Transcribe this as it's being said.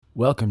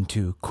Welcome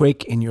to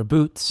Quake in Your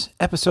Boots,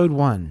 Episode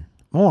 1.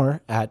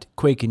 More at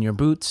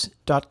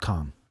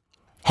quakeinyourboots.com.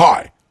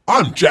 Hi,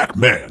 I'm Jack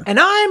Mann. And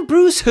I'm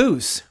Bruce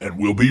Hoos. And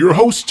we'll be your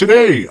hosts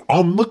today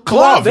on the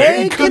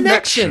Clave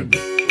Connection.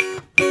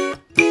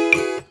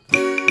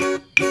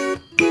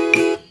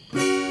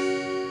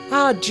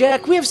 Ah,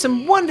 Jack, we have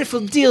some wonderful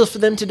deals for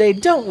them today,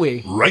 don't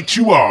we? Right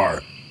you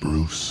are,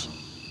 Bruce.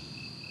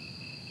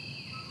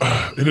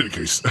 In any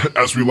case,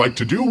 as we like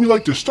to do, we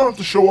like to start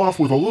the show off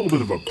with a little bit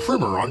of a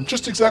primer on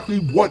just exactly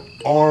what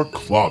are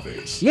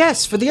claves.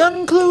 Yes, for the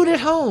unglued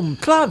at home,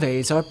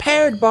 claves are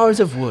paired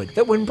bars of wood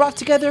that when brought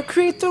together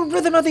create the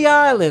rhythm of the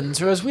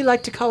islands, or as we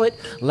like to call it,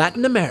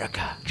 Latin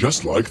America.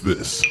 Just like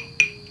this.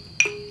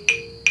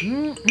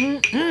 Now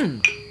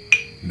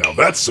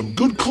that's some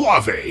good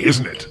clave,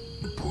 isn't it,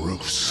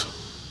 Bruce?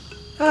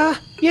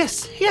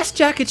 Yes,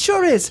 Jack, it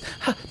sure is.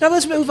 Now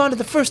let's move on to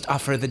the first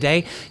offer of the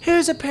day.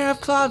 Here's a pair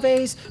of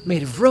claves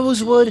made of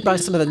rosewood by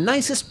some of the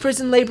nicest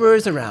prison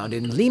laborers around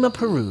in Lima,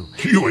 Peru.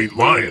 You ain't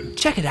lying.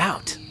 Check it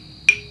out.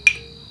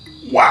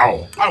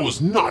 Wow, I was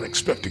not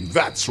expecting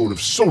that sort of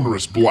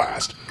sonorous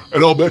blast.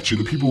 And I'll bet you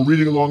the people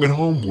reading along at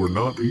home were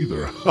not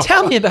either.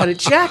 Tell me about it,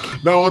 Jack.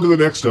 Now on to the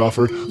next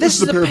offer.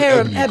 This is a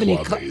pair of ebony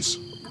claves.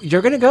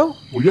 You're gonna go?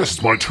 Well, yes,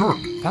 it's my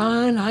turn.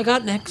 Fine, I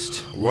got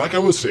next. Like I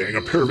was saying,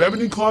 a pair of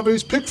ebony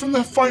claves picked from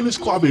the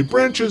finest clave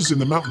branches in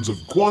the mountains of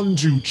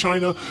Guangzhou,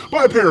 China,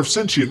 by a pair of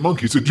sentient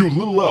monkeys that do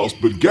little else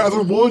but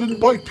gather wood and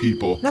bite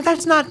people. Now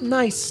that's not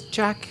nice,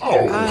 Jack.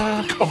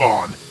 Oh, come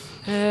on.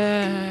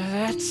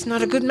 That's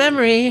not a good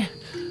memory.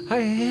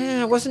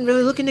 I wasn't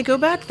really looking to go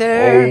back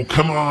there. Oh,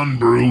 come on,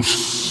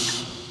 Bruce.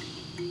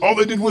 All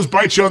they did was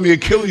bite you on the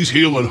Achilles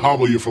heel and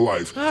hobble you for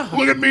life. Oh.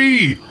 Look at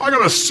me. I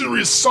got a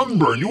serious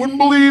sunburn. You wouldn't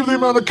believe the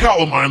amount of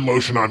calamine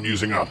lotion I'm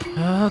using up.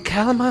 Oh,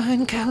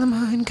 calamine.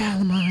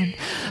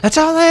 That's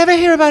all I ever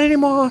hear about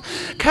anymore.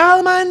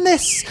 Calamine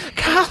this,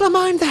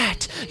 calamine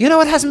that. You know,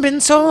 it hasn't been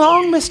so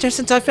long, mister,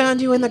 since I found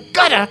you in the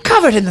gutter,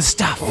 covered in the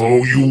stuff.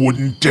 Oh, you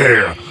wouldn't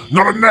dare.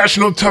 Not on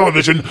national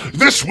television.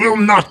 This will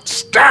not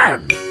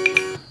stand.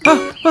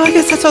 Oh, well, I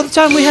guess that's all the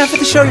time we have for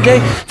the show today.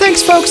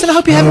 Thanks, folks, and I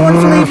hope you have a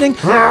wonderful evening.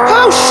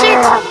 Oh,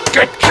 shit!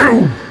 Get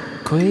you!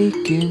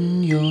 Quake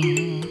in your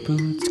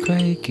boots,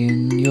 quake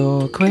in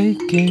your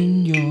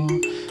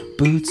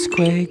boots,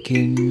 quake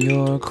in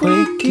your boots,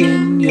 quake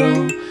in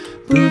your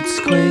boots,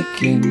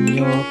 quake in your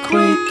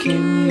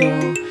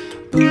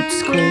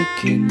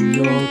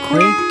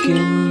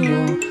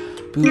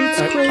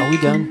boots. Are we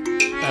done?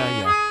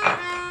 Yeah.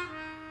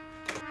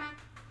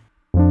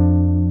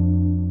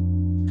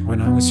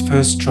 When I was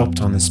first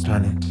dropped on this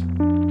planet,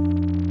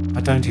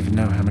 I don't even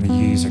know how many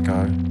years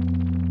ago,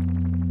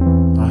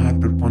 I had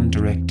but one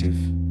directive.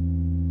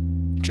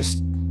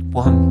 Just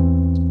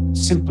one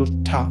simple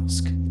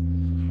task.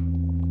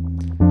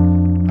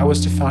 I was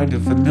to find a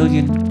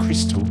vermilion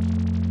crystal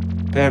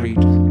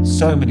buried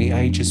so many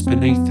ages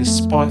beneath the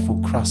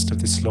spiteful crust of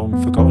this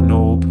long-forgotten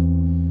orb.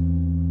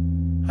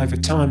 Over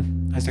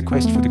time, as the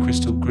quest for the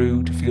crystal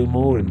grew to feel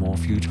more and more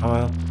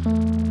futile,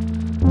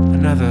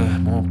 another,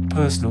 more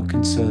personal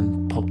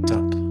concern popped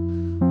up,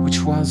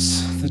 which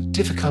was the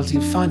difficulty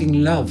of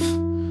finding love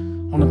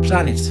on a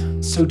planet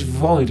so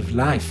devoid of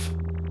life.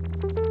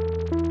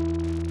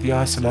 The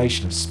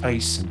isolation of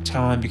space and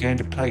time began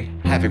to play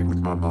havoc with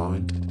my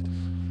mind.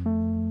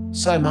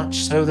 So much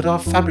so that I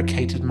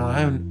fabricated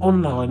my own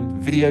online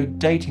video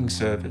dating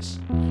service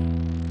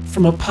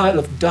from a pile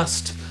of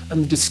dust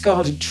and the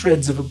discarded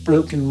treads of a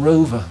broken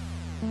rover.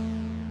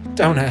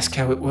 Don't ask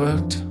how it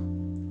worked.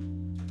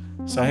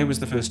 So here was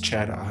the first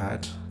chat I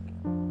had.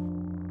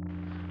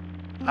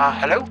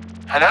 Hello?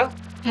 Hello?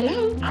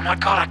 Oh my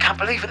god, I can't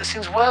believe it, this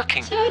thing's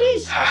working. So it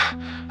is.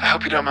 I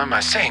hope you don't mind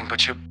my saying,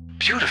 but you're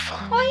beautiful.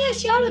 Oh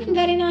yes, you're looking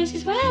very nice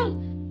as well.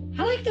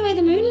 I like the way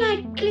the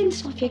moonlight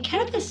glints off your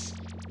carapace.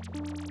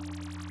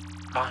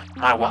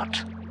 My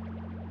what?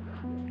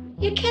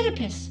 Your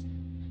carapace.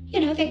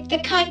 You know, the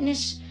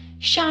chitinous,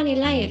 shiny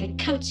layer that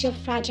coats your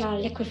fragile,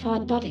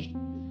 liquefied body.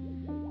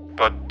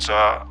 But,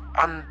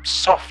 I'm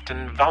soft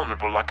and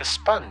vulnerable like a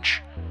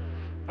sponge.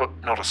 Well,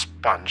 not a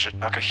sponge,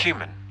 like a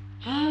human.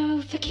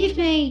 Oh, forgive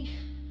me.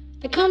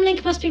 The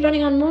comlink must be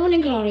running on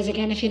morning glories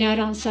again, if you know what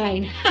I'm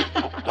saying.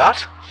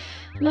 What?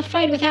 I'm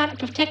afraid without a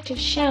protective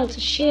shell to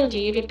shield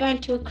you, you'll be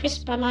burnt to a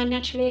crisp by my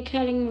naturally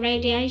occurring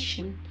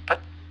radiation. But...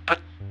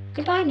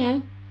 Goodbye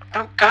now.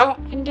 Don't go.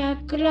 And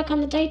good luck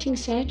on the dating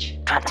search.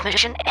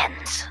 Transmission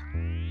ends.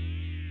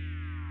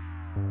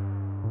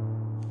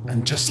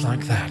 And just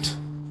like that,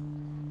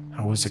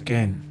 I was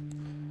again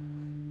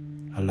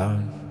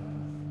alone.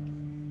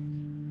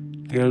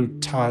 The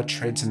old tire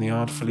treads and the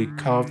artfully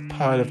carved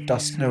pile of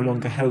dust no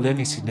longer held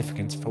any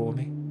significance for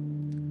me.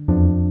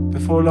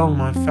 Before long,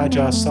 my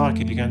fragile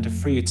psyche began to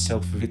free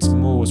itself of its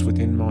moors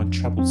within my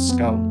troubled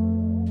skull.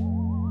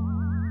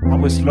 I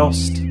was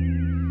lost.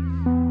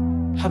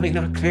 I mean,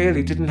 I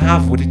clearly didn't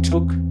have what it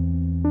took.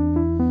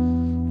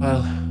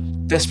 Well,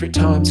 desperate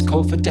times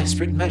call for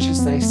desperate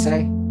measures, they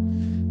say.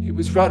 It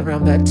was right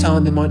around that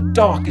time in my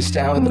darkest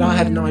hour that I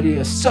had an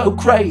idea so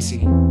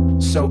crazy,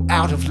 so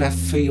out of left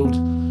field,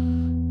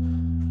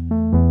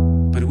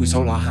 was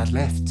all I had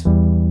left.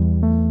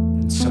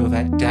 And so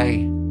that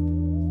day,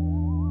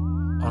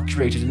 I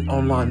created an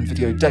online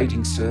video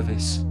dating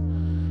service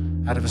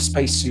out of a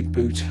spacesuit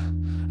boot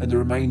and the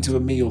remains of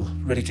a meal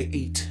ready to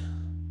eat.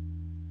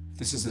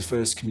 This is the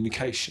first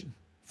communication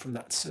from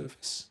that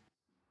service.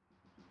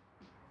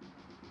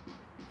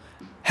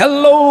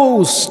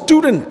 Hello,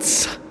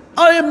 students!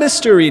 I am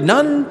Mr.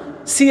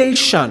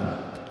 Enunciation,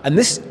 and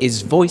this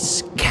is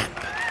Voice Camp.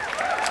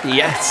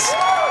 Yes,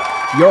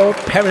 your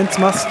parents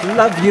must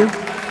love you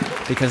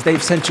because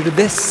they've sent you to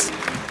this,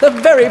 the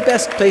very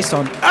best place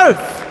on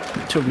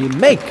earth to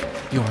remake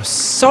your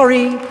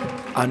sorry,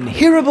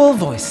 unhearable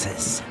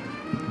voices.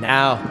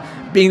 Now,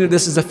 being that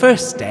this is the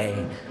first day,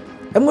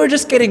 and we're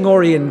just getting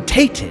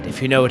orientated,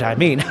 if you know what I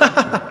mean.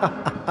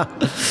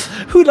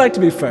 Who'd like to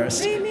be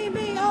first?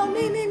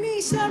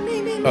 Me, sir,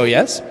 me. Oh,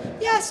 yes?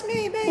 Yes,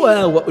 me.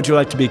 Well, what would you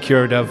like to be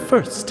cured of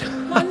first?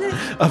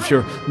 Of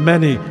your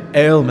many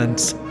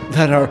ailments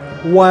that are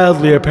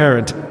wildly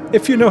apparent,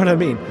 if you know what I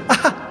mean.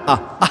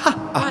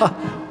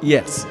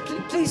 Yes.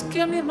 Please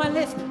cure me of my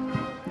lisp.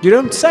 You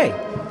don't say.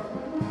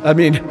 I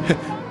mean,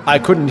 I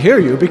couldn't hear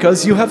you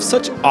because you have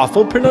such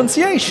awful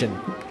pronunciation.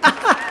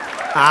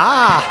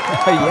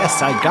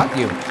 Yes, I got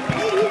you.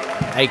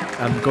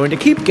 I'm going to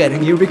keep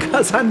getting you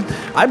because I'm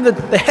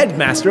the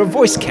headmaster of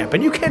Voice Camp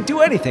and you can't do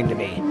anything to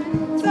me.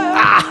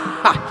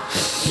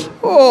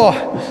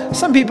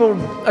 Some people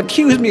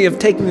accuse me of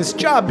taking this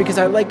job because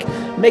I like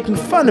making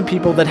fun of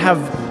people that have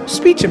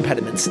speech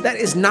impediments. That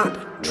is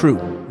not true.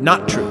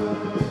 Not true.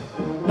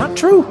 Not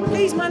true.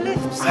 Please, my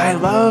lips. I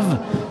love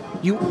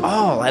you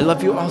all. I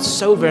love you all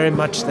so very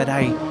much that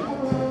I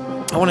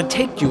want to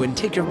take you and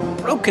take your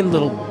broken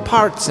little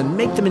parts and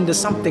make them into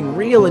something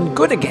real and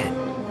good again.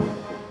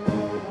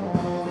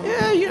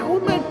 Yeah, you know, we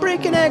might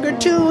break an egg or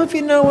two if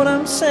you know what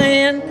I'm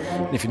saying.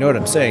 And if you know what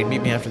I'm saying,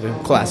 meet me after the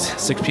class,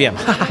 6 p.m.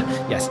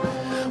 Yes.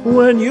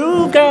 When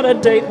you've got a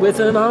date with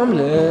an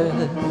omelet,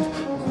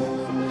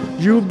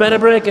 you better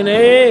break an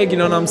egg, you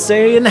know what I'm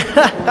saying?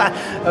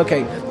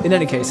 Okay, in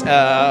any case,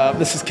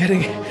 this is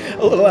getting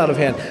a little out of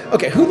hand.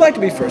 Okay, who'd like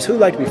to be first?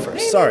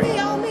 Sorry.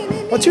 Me.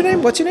 What's your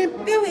name?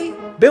 Billy.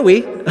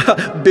 Billy?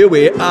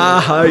 Billy.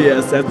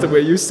 Yes, that's the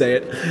way you say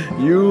it.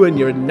 You and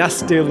your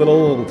nasty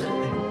little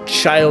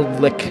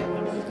childic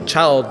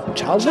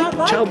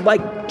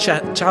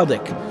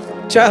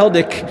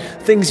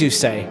things you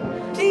say.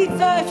 Please,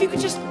 if you could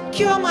just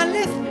cure my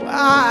lisp.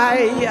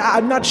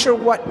 I'm not sure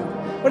what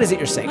is it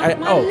you're saying?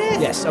 My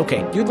lisp. Yes,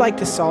 okay. You'd like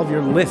to solve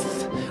your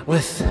lisp.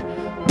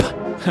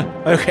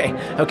 Okay,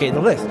 the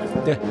lisp.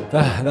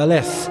 The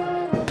lisp.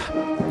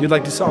 You'd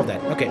like to solve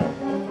that. Okay.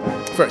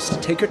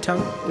 First, take your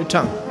tongue.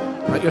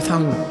 Not your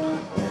tongue.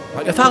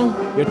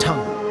 Your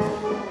tongue.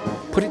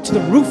 Put it to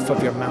the roof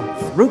of your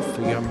mouth.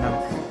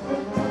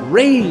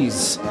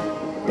 Raise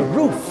the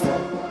roof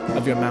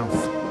of your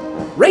mouth.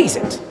 Raise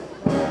it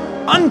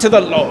unto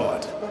the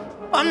Lord,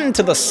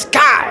 unto the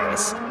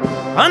skies,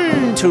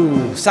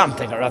 unto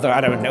something or other,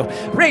 I don't know.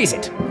 Raise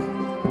it.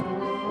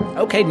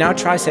 Okay, now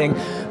try saying,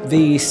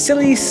 the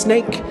silly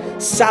snake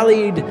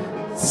sallied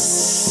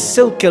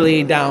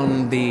silkily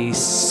down the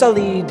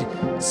sullied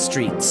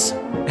streets.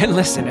 And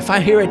listen, if I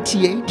hear a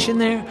TH in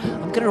there,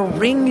 I'm gonna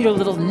wring your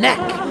little neck.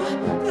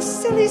 The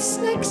silly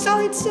snake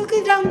sullied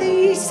silky down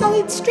the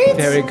sullied streets.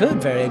 Very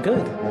good.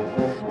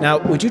 Now,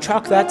 would you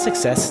chalk that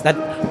success,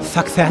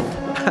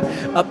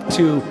 up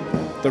to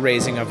the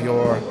raising of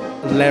your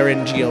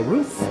laryngeal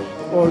roof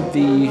or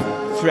the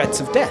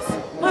threats of death?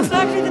 Most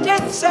likely the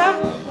death, sir.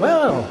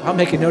 Well, I'll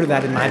make a note of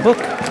that in my book.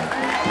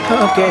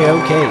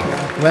 Okay.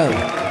 Well,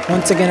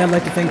 once again, I'd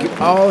like to thank you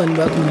all and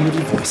welcome you to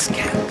Voice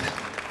Camp.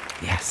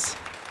 Yes.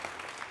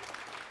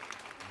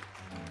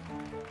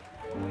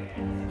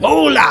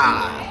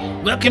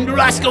 Hola! Welcome to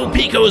Roscoe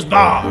Pico's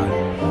bar.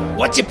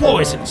 What's your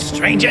poison,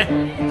 stranger?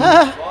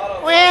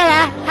 Well,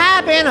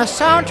 I've been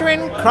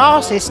a-sauntering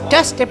across this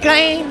dusty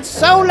plain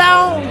so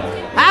long,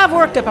 I've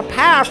worked up a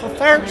powerful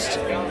thirst.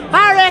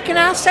 I reckon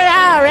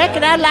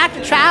I'd like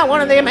to try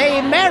one of them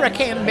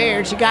American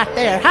beers you got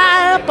there,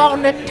 high up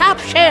on the top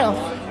shelf.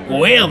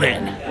 Well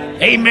then,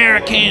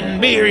 American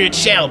beer it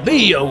shall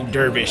be, old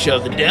dervish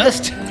of the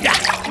dust.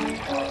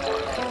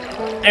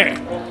 There,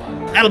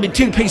 that'll be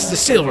 2 pieces of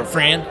silver,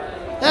 friend.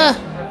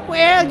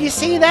 Well, you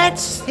see,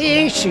 that's the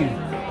issue.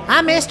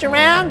 I messed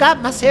around,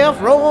 got myself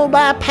rolled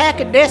by a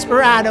pack of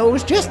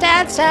desperados just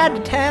outside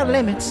the town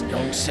limits.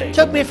 Don't say.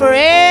 Took me for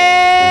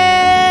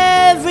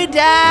every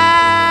dime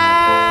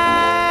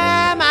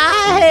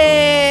I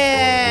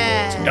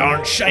had. It's a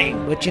darn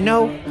shame. But you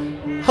know,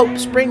 hope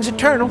springs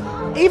eternal,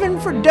 even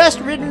for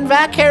dust-ridden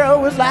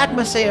vaqueros like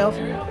myself.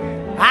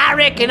 I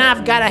reckon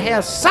I've got to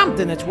have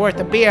something that's worth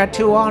a beer or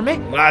two on me.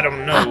 Well, I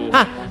don't know.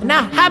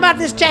 Now, how about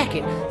this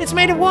jacket? It's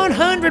made of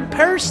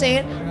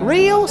 100%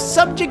 real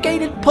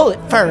subjugated pullet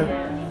fur.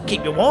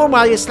 Keep you warm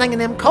while you're slinging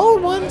them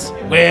cold ones.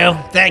 Well,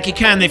 thank you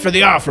kindly for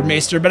the offer,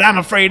 mister, but I'm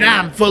afraid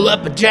I'm full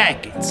up of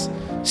jackets.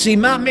 See,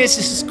 my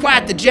missus is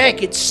quite the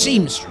jacket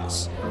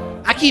seamstress.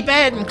 I keep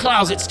adding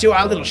closets to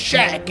our little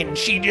shack, and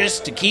she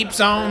just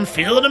keeps on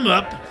filling them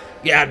up.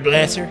 God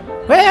bless her.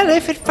 Well,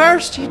 if at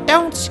first you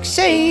don't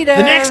succeed, The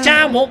next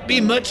time won't be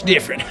much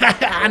different.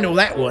 I know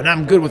that one.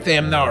 I'm good with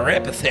them thar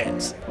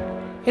epithets.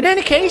 In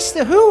any case,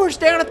 the hooers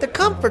down at the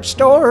comfort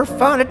store are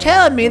fond of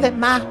telling me that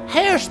my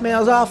hair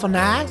smells awful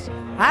nice.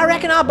 I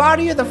reckon I'll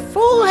borrow you the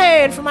full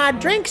head for my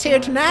drinks here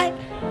tonight.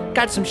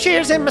 Got some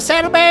shears in my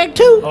saddlebag,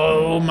 too.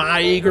 Oh,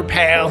 my eager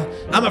pal.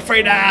 I'm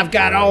afraid I've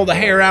got all the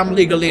hair I'm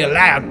legally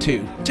allowed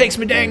to. Takes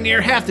me dang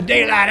near half the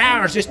daylight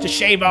hours just to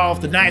shave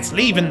off the night's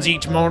leavings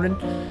each morning.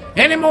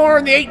 Any more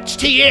than the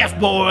HTF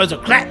boys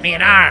will clap me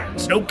in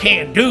irons. No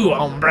can do,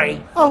 hombre.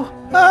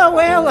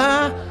 Well,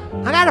 I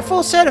got a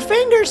full set of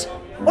fingers.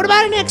 What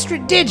about an extra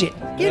digit?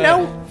 You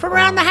know, from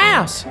around the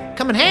house.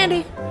 Come in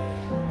handy.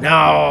 No,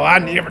 I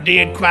never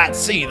did quite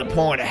see the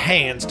point of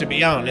hands, to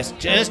be honest.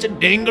 Just a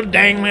dingle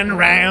dangling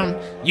around,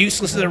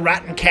 useless as a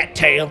rotten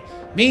cattail.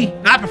 Me,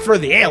 I prefer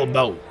the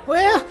elbow.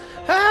 Well,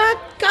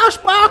 gosh,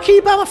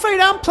 barkeep, I'm afraid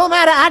I'm plumb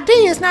out of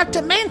ideas, not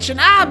to mention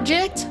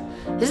objects.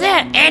 Is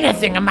there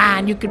anything of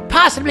mine you could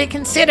possibly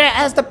consider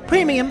as the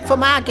premium for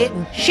my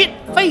getting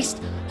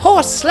shit-faced,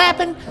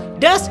 horse-slapping,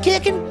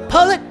 dust-kicking,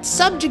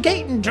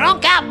 pullet-subjugating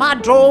drunk out my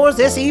drawers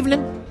this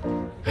evening?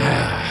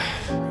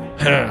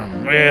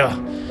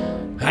 Well,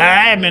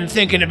 I've been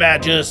thinking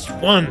about just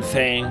one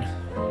thing.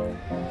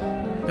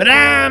 But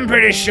I'm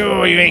pretty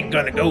sure you ain't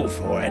gonna go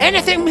for it.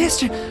 Anything,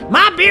 mister.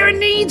 My beer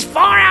needs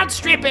far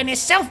outstrip any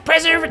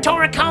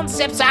self-preservatory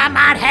concepts I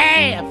might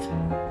have.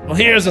 Well,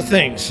 here's the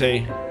thing,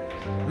 see?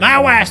 My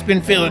wife's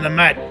been feeling a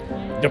mite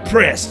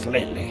depressed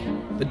lately.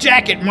 The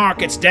jacket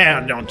market's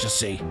down, don't you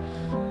see?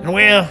 And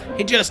well,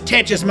 it just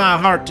touches my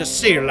heart to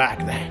see her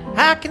like that.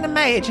 I can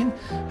imagine.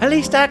 At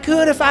least I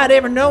could if I'd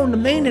ever known the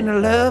meaning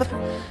of love.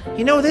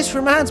 You know, this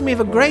reminds me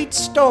of a great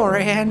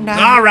story, and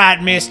All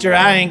right, mister,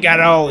 I ain't got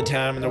all the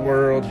time in the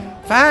world.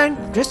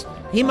 Fine, just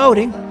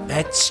emoting.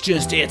 That's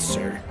just it,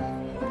 sir.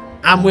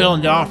 I'm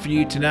willing to offer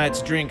you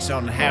tonight's drinks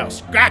on the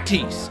house,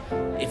 gratis,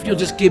 if you'll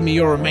just give me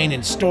your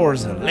remaining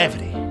stores of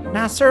levity.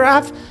 Now, sir,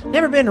 I've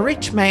never been a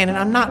rich man, and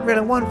I'm not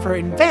really one for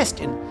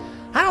investing.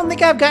 I don't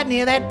think I've got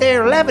any of that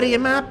there levity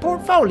in my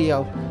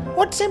portfolio.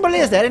 What symbol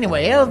is that,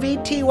 anyway?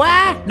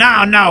 LVTY? No,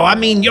 I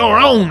mean your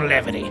own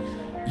levity.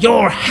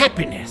 Your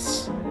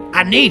happiness.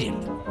 I need it.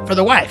 For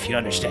the wife, you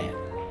understand.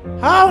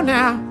 Oh,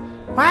 now.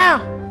 Wow,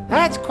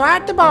 that's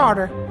quite the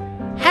barter.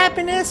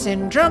 Happiness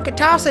and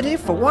drunkatosity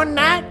for one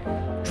night,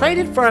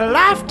 traded for a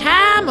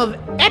lifetime of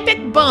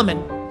epic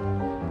bumming.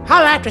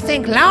 I'll have to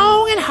think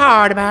long and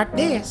hard about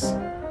this.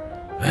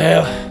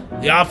 Well,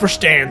 the offer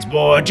stands,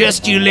 boy.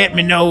 Just you let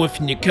me know if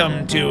you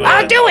come to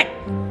I'll do it!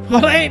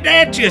 Well, ain't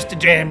that just a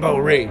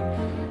jamboree?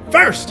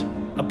 First,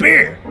 a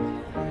beer.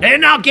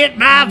 Then I'll get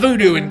my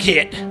voodooing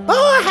kit.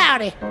 Boy,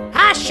 howdy.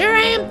 I sure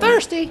am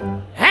thirsty.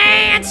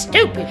 And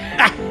stupid.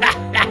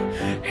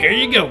 Here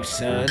you go,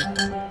 son.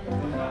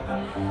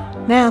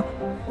 Now,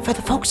 for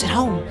the folks at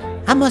home,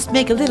 I must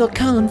make a little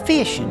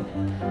confession.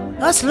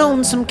 Us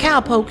lonesome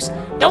cowpokes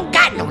don't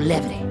got no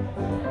levity.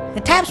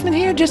 The tapsman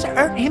here just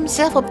earned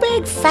himself a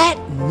big fat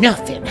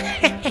nothing.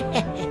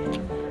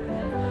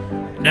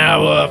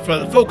 Now, for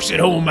the folks at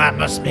home, I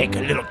must make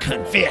a little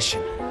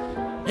confession.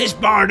 This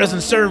bar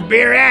doesn't serve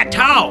beer at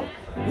all.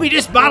 We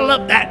just bottle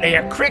up that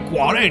there creek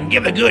water and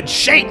give a good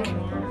shake.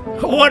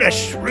 What a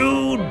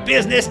shrewd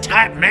business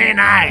type man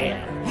I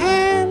am.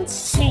 And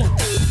sing.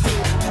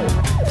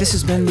 This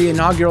has been the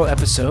inaugural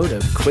episode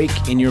of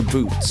Quake in Your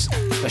Boots,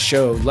 a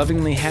show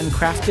lovingly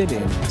handcrafted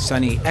in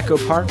sunny Echo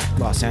Park,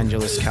 Los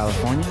Angeles,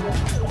 California.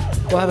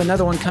 We'll have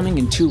another one coming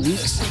in 2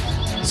 weeks,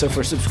 so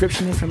for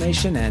subscription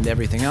information and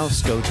everything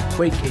else, go to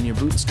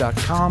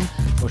quakeinyourboots.com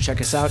or check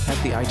us out at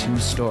the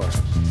iTunes Store.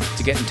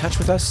 To get in touch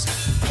with us,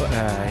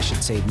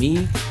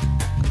 me,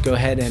 go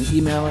ahead and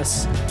email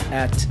us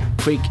at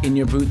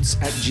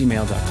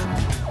quakeinyourboots@gmail.com.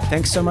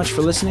 Thanks so much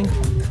for listening,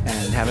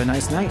 and have a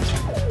nice night.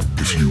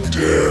 If you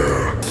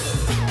dare